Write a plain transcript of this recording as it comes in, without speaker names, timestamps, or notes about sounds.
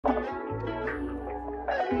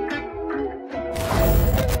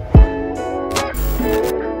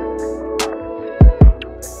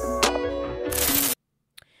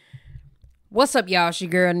What's up, y'all? It's your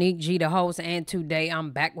girl Neek G, the host, and today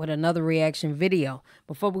I'm back with another reaction video.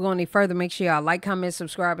 Before we go any further, make sure y'all like, comment,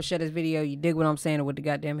 subscribe, and share this video. You dig what I'm saying with the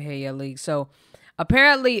goddamn Hell Yeah League. So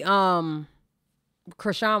apparently Chrisean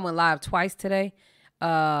went live twice today.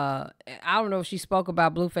 I don't know if she spoke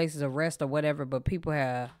about Blueface's arrest or whatever, but people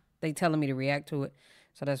they telling me to react to it.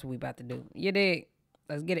 So that's what we about to do. You dig?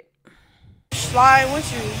 Let's get it. Slide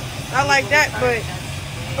with you. I like that, but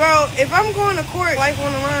bro, if I'm going to court, life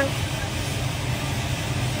on the line,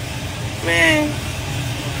 man.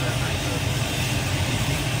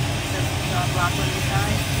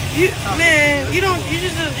 You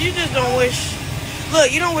just don't wish.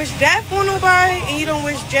 Look, you don't wish death on nobody, and you don't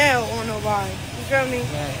wish jail on nobody. You feel me?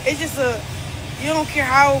 Right. It's just you don't care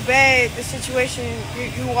how bad the situation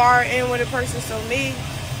you are in with a person. So me,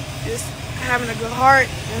 just having a good heart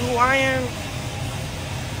and who I am.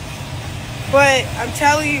 But I'm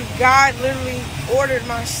telling you, God literally ordered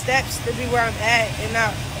my steps to be where I'm at and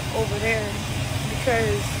not over there.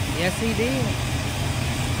 Because yes, he did.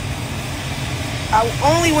 I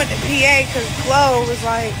only went to PA because Chloe was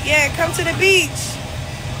like, yeah, come to the beach.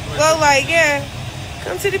 Chloe like, yeah,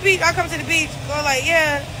 come to the beach. I come to the beach. Chloe like,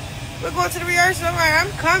 yeah, we're going to the rehearsal. I'm like,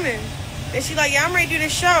 I'm coming. And she like, yeah, I'm ready to do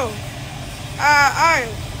this show. All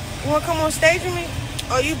right, you want to come on stage with me?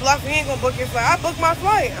 Oh, you bluff, you ain't gonna book your flight. I booked my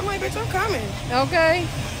flight. I'm like, bitch, I'm coming. Okay,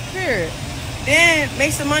 sure. Then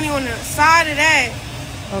make some money on the side of that.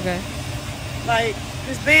 Okay. Like,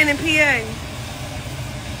 just being in PA.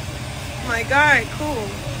 I'm like, all right, cool.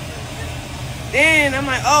 Then I'm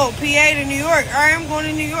like, oh, PA to New York. All right, I'm going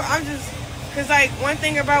to New York. I'm just, because, like, one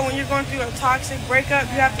thing about when you're going through a toxic breakup,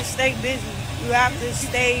 you have to stay busy. You have to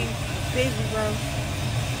stay busy, bro.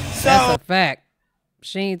 So, that's a fact.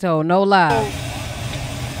 She ain't told no lie.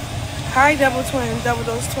 Hi, double twins, double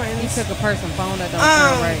those twins. He took a person's phone that don't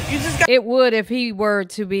sound right. You just got it would if he were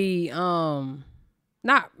to be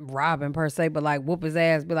not robbing per se, but like whoop his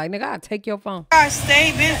ass, be like, nigga, I'll take your phone. I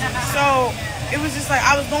stay busy. So it was just like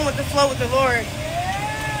I was going with the flow with the Lord.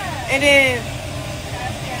 And then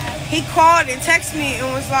he called and texted me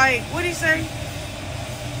and was like, what'd he say?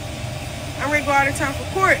 I'm ready to go out of town for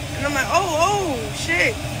court. And I'm like, oh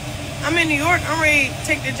shit. I'm in New York. I'm ready to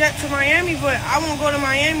take the jet to Miami, but I won't go to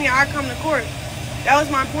Miami. I come to court. That was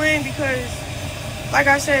my plan because, like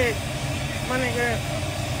I said, my nigga,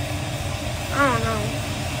 I don't know.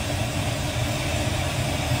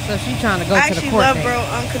 So she trying to go to the court. I actually love bro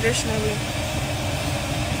unconditionally.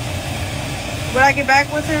 Would I get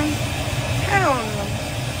back with him? Hell no.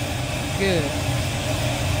 Good.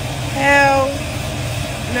 Hell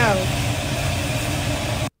no.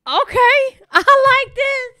 Okay, I like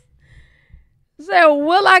this. So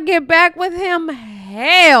will I get back with him?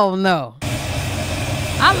 Hell no.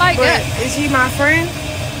 I like that. Is he my friend?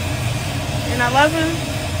 And I love him?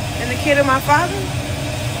 And the kid of my father?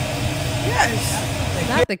 Yes.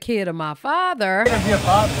 Not the kid of my father.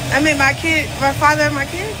 I mean my kid, my father and my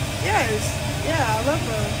kid? Yes. Yeah, I love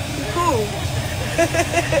him. He's cool.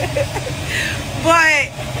 But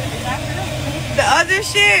the other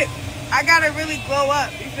shit, I gotta really glow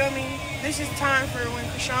up. You feel me? This is time for when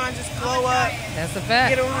Chrisean just glow up. That's a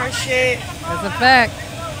fact. Get on her shit. That's a fact.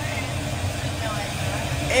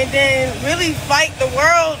 And then really fight the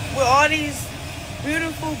world with all these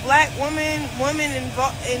beautiful black women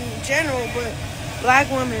in general, but black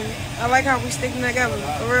women. I like how we sticking together.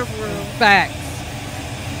 For real, for real. Facts.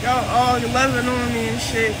 Y'all all loving on me and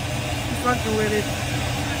shit. You fucking with it.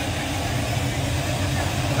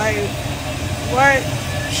 Like, what?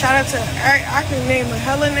 Shout out to, I can name a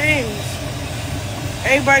hella names.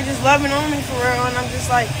 Everybody just loving on me for real, and I'm just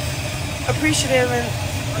like appreciative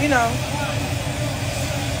and, you know.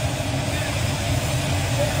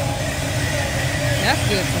 That's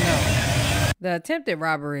good to know. The attempted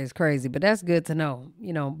robbery is crazy, but that's good to know.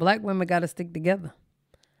 You know, black women got to stick together.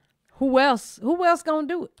 Who else gonna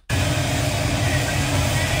do it?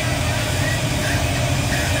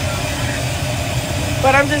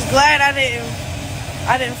 But I'm just glad I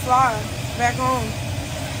didn't fly back home.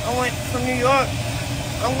 I went from New York.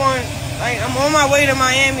 I'm on my way to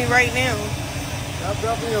Miami right now. Stop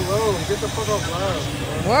dropping your load. Get the fuck off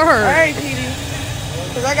live. Word. All right, Petey.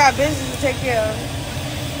 Because I got business to take care of.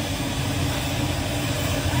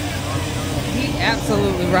 He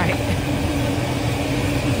absolutely right.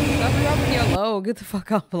 Stop dropping your load. Get the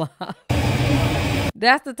fuck off live.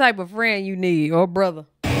 That's the type of friend you need, or brother.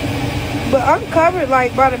 But I'm covered,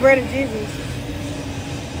 like, by the bread of Jesus.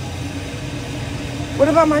 What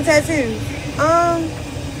about my tattoos?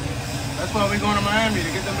 That's why we're going to Miami,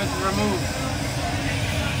 to get them bitches removed.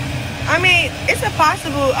 I mean, it's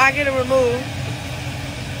impossible I get it removed.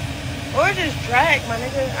 Or just drag, my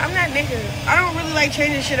nigga. I'm that nigga. I don't really like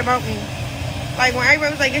changing shit about me. Like, when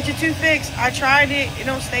everybody was like, get your tooth fixed, I tried it. It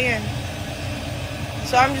don't stay in.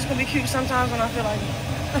 So I'm just going to be cute sometimes when I feel like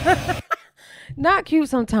it. Not cute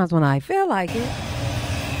sometimes when I feel like it.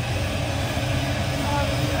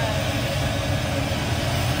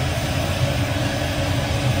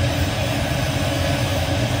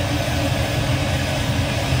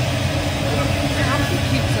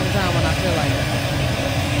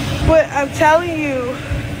 But I'm telling you,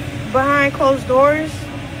 behind closed doors,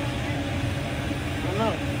 I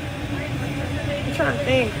know. I'm trying to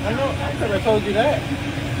think. I know. I could have told you that.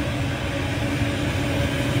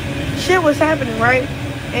 Shit was happening, right?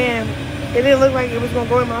 And it didn't look like it was going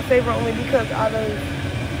to go in my favor only because I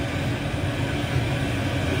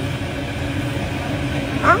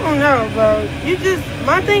don't know, bro.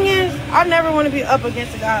 My thing is, I never want to be up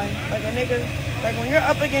against a guy. Like a nigga. Like when you're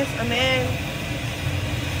up against a man,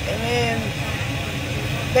 and then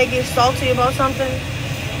they get salty about something.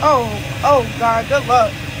 Oh God, good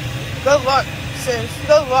luck. Good luck, sis.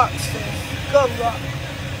 Good luck, sis. Good luck.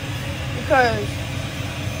 Because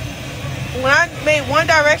when I made one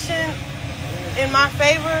direction in my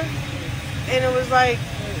favor, and it was like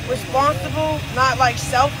responsible, not like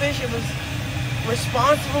selfish, it was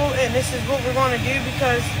responsible, and this is what we're going to do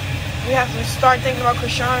because we have to start thinking about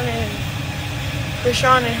Chrisean and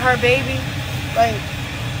her baby. Like,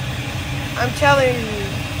 I'm telling you,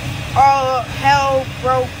 all hell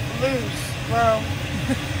broke loose, bro.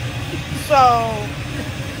 So,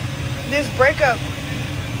 this breakup,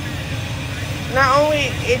 not only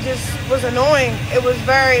it just was annoying, it was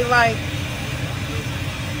very, like,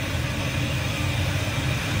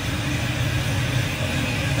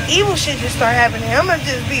 evil shit just started happening. I'm gonna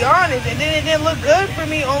just be honest. And then it didn't look good for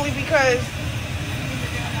me only because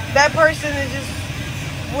that person is just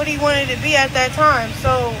what he wanted to be at that time.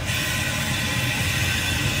 So,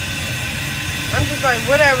 I'm just like,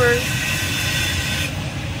 whatever.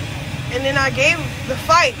 And then I gave the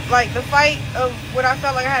fight, like the fight of what I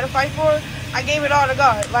felt like I had to fight for, I gave it all to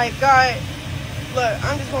God. Like, God, look,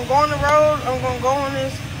 I'm just going to go on the road. I'm going to go on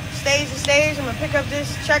this stage to stage. I'm going to pick up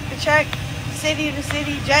this check to check, city to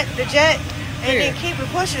city, jet to jet, and then keep it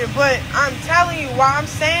pushing. But I'm telling you, while I'm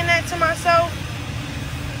saying that to myself,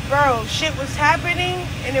 bro, shit was happening,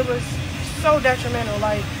 and it was so detrimental.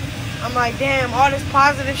 Like, I'm like, damn, all this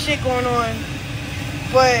positive shit going on.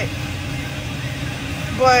 But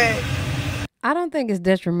I don't think it's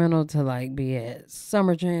detrimental to like be at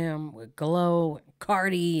Summer Jam with Glow and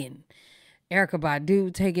Cardi and Erykah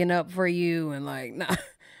Badu taking up for you and like, nah,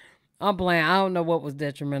 I'm playing. I don't know what was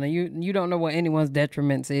detrimental. You don't know what anyone's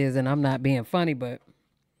detriments is, and I'm not being funny, but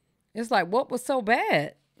it's like, what was so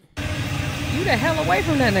bad? You the hell away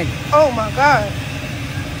from that nigga. Oh my God.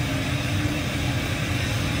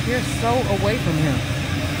 You're so away from him.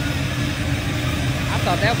 I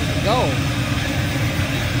thought that was the goal.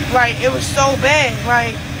 Right, it was so bad,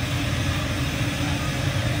 right?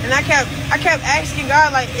 And I kept asking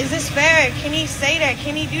God, like, is this fair? Can he say that?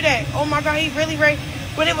 Can he do that? Oh my God, he really right.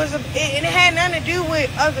 But it had nothing to do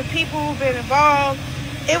with other people who've been involved.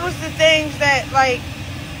 It was the things that, like,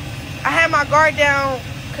 I had my guard down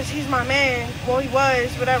because he's my man. Well, he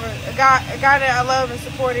was, whatever. A guy that I love and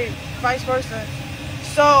supported, vice versa.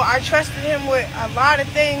 So I trusted him with a lot of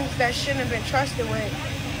things that shouldn't have been trusted with.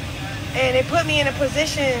 And it put me in a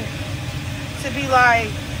position to be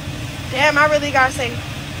like, damn, I really gotta say,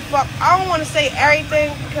 fuck. I don't want to say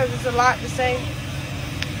everything because it's a lot to say.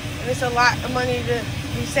 And it's a lot of money to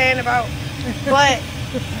be saying about. But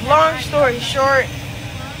long story short,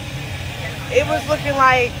 it was looking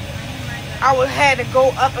like I had to go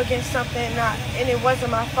up against something and it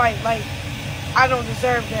wasn't my fight. Like, I don't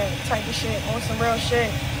deserve that type of shit on some real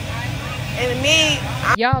shit. And to me,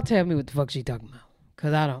 y'all tell me what the fuck she talking about,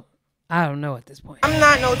 because I don't know at this point. I'm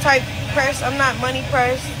not no type press. I'm not money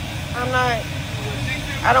press.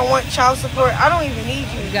 I don't want child support. I don't even need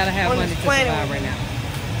you. You gotta have money to survive right now.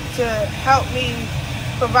 To help me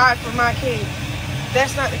provide for my kids.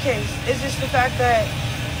 That's not the case. It's just the fact that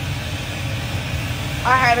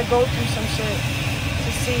I had to go through some shit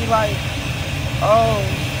to see, like, oh,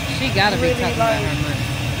 she gotta be really, talking like, about her money.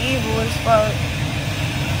 Evil as fuck.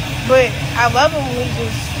 But I love him.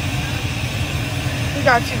 He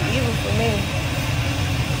got too evil for me.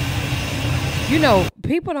 You know,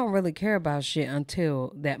 people don't really care about shit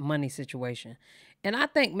until that money situation. And I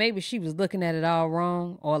think maybe she was looking at it all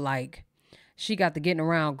wrong, or like she got to getting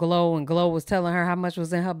around Glow and Glow was telling her how much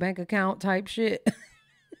was in her bank account type shit.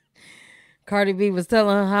 Cardi B was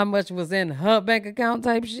telling her how much was in her bank account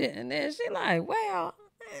type shit. And then she like, well,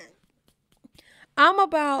 I'm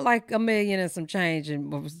about like $1 million and some change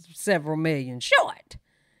and several million short.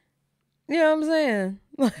 You know what I'm saying?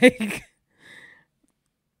 Like,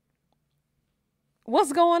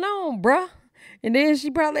 what's going on, bruh? And then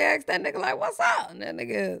she probably asked that nigga, like, what's up? And that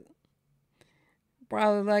nigga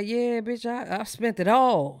probably like, yeah, bitch, I spent it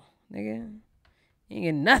all, nigga. You ain't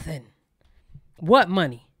getting nothing. What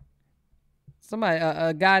money? Somebody,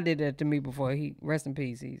 a guy did that to me before. He, rest in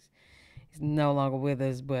peace. He's no longer with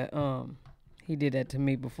us, but he did that to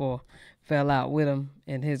me before. Fell out with him,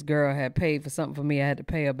 and his girl had paid for something for me. I had to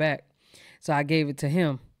pay her back, so I gave it to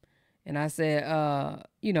him, and I said,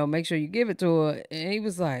 you know, make sure you give it to her. And he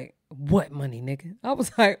was like, what money, nigga? I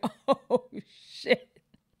was like, oh shit.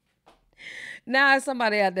 Now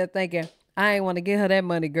somebody out there thinking, I ain't want to get her that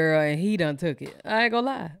money, girl, and he done took it. I ain't gonna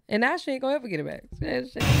lie. And now she ain't gonna ever get it back.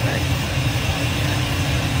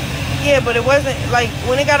 Yeah, but it wasn't, like,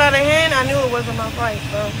 when it got out of hand, I knew it wasn't my fight,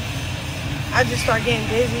 so I just started getting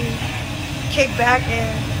busy, kick back, and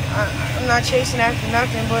I'm not chasing after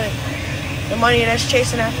nothing but the money that's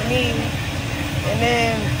chasing after me, and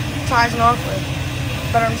then ties and offers.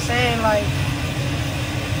 But I'm saying, like,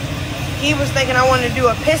 he was thinking I wanted to do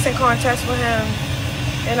a pissing contest with him,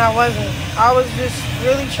 and I wasn't. I was just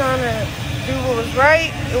really trying to do what was right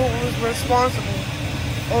and what was responsible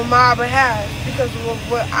on my behalf because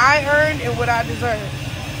of what I earned and what I deserved.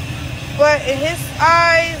 But in his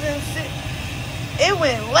eyes, it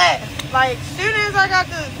went left. Like, soon as I got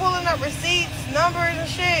to pulling up receipts, numbers and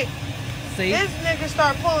shit, See? This nigga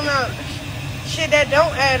start pulling up shit that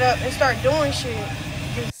don't add up and start doing shit.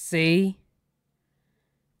 See?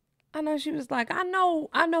 I know she was like, I know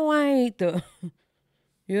I ain't the,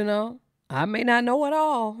 you know, I may not know it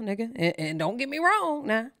all, nigga. And don't get me wrong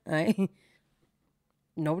now. I ain't,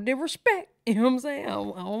 no disrespect. You know what I'm saying? I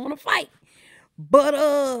don't want to fight. But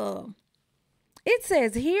it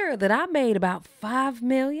says here that I made about $5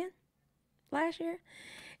 million last year.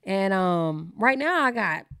 And right now I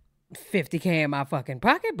got $50K in my fucking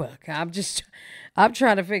pocketbook. I'm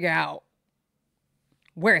trying to figure out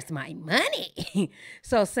where's my money?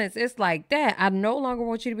 So since it's like that, I no longer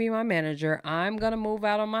want you to be my manager. I'm going to move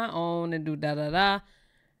out on my own and do da-da-da.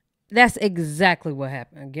 That's exactly what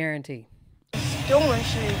happened. I guarantee. Doing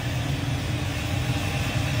shit.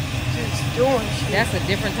 Just doing shit. That's a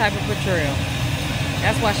different type of betrayal.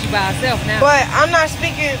 That's why she by herself now. But I'm not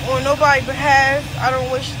speaking on nobody's behalf. I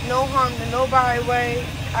don't wish no harm to nobody way.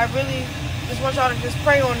 I really just want y'all to just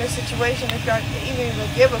pray on this situation if y'all even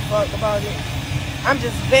give a fuck about it. I'm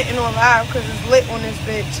just venting on live because it's lit on this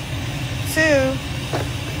bitch. 2,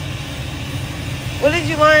 what did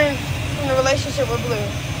you learn from the relationship with Blue?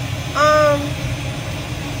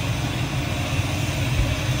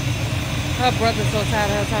 Her brother's so tired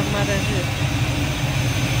of her talking about that shit.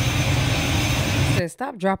 He said,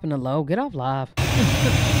 stop dropping the low. Get off live.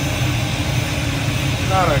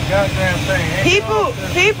 Not a goddamn thing.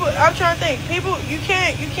 People, I'm trying to think. People, you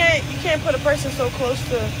can't put a person so close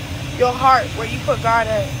to your heart where you put God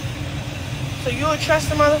at. So you'll trust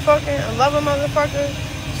a motherfucker and love a motherfucker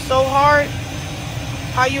so hard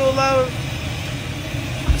how you'll love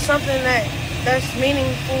something that's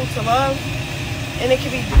meaningful to love, and it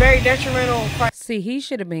can be very detrimental. See, he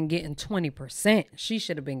should have been getting 20%. She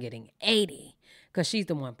should have been getting 80% because she's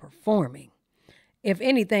the one performing. If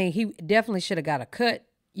anything, he definitely should have got a cut,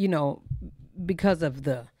 you know, because of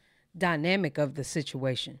the dynamic of the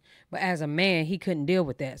situation. But as a man, he couldn't deal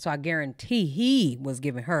with that. So I guarantee he was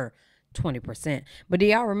giving her 20%. But do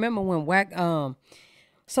y'all remember when Wack,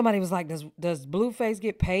 somebody was like, does Bluefase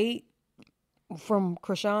get paid from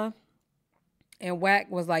Chrisean? And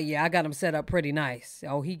Wack was like, yeah, I got him set up pretty nice.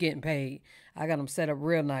 Oh, he getting paid. I got him set up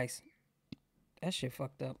real nice. That shit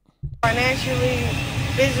fucked up. Financially,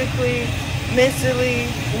 physically, mentally,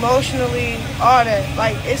 emotionally, all that.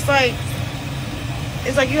 Like, it's like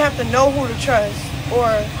you have to know who to trust or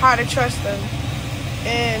how to trust them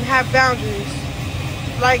and have boundaries.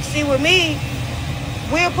 Like, see, with me,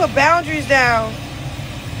 we'll put boundaries down,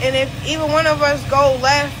 and if even one of us go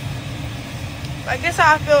left, like, this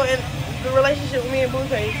how I feel in the relationship with me and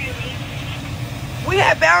Bluefase. We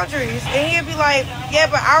have boundaries, and he'll be like, yeah,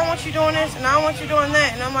 but I don't want you doing this, and I don't want you doing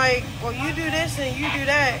that. And I'm like, well, you do this, and you do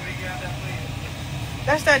that.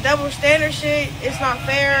 That's that double standard shit. It's not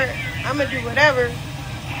fair. I'm going to do whatever.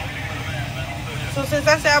 So since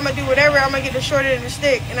I said I'm going to do whatever, I'm going to get the short end of the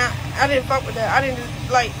stick. And I didn't fuck with that. I didn't,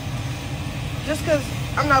 like, just because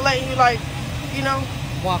I'm not letting you, like, you know.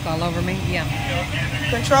 Walk all over me? Yeah.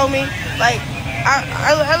 Control me. Like,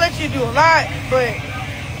 I let you do a lot, but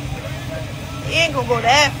it ain't going to go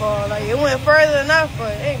that far. Like, it went further enough,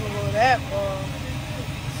 but it ain't going to go that far.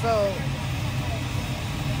 So,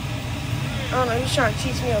 don't know, he's trying to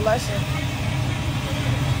teach me a lesson.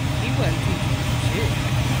 He wasn't teaching you shit.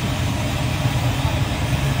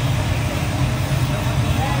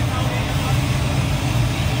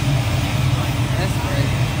 That's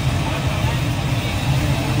crazy.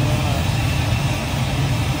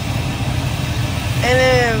 And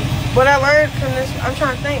then what I learned from this, I'm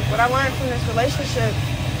trying to think, what I learned from this relationship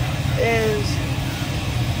is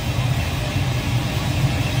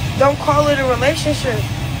don't call it a relationship.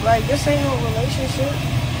 Like, this ain't no relationship.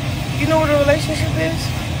 You know what a relationship is?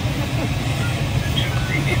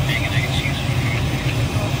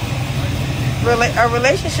 A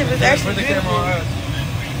relationship is actually beautiful.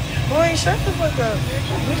 Boy, shut the fuck up.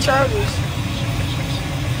 We childish.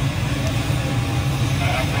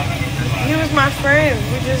 He was my friend.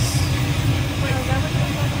 He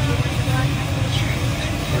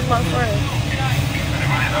was my friend.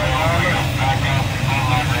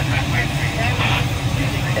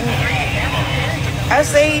 And I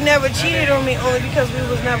say he never cheated on me only because we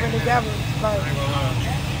was never together. Like,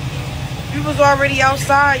 we was already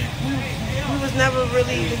outside. We was never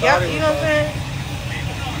really together. You know what I'm saying?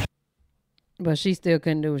 But she still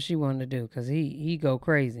couldn't do what she wanted to do because he go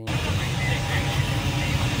crazy.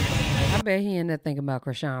 I bet he in there thinking about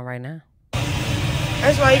Chrisean right now.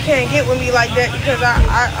 That's why he can't get with me like that, because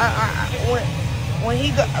when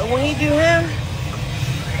he do him,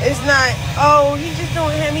 it's not, oh, he just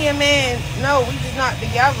doing him, he a man. No, we just not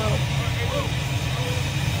together.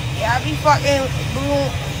 Yeah, I be fucking blue,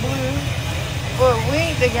 but we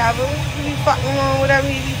ain't together. We be fucking on whatever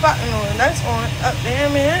he be fucking on. That's on up to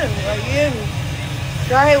him and him. Like, you hear me?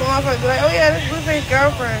 So I hate when motherfuckers be like, oh yeah, this Bluefase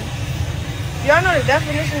girlfriend. Y'all know the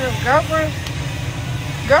definition of girlfriend?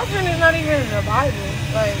 Girlfriend is not even in the Bible.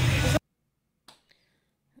 Like,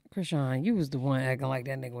 Chrisean, you was the one acting like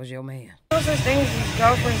that nigga was your man. no such things as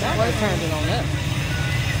girlfriends and I turned boyfriends. it on us.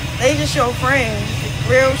 They just your friends.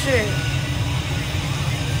 Real shit.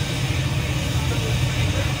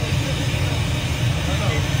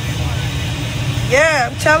 Yeah,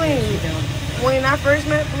 I'm telling you. When I first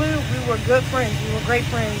met Blue, we were good friends. We were great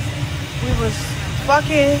friends. We was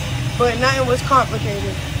fucking, but nothing was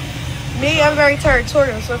complicated. Me, I'm very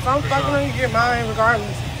territorial, so if I'm fucking on you, you're mine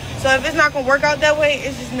regardless. So if it's not gonna work out that way,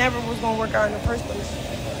 it just never was gonna work out in the first place.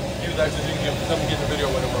 He was actually, you can let me get the video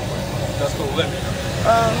with him real quick. That's cool, let me.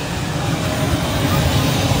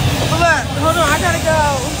 But look, hold on, I gotta go.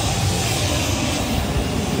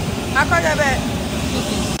 I'll call that back.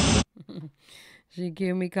 She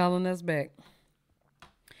killed me calling us back.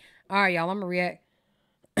 All right, y'all, I'm gonna react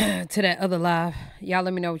to that other live. Y'all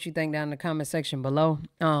let me know what you think down in the comment section below.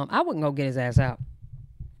 I wouldn't go get his ass out.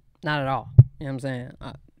 Not at all. You know what I'm saying?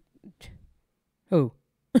 Who?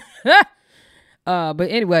 But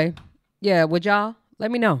anyway, yeah, with y'all,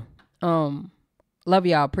 let me know. Love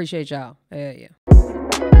y'all. Appreciate y'all. Yeah.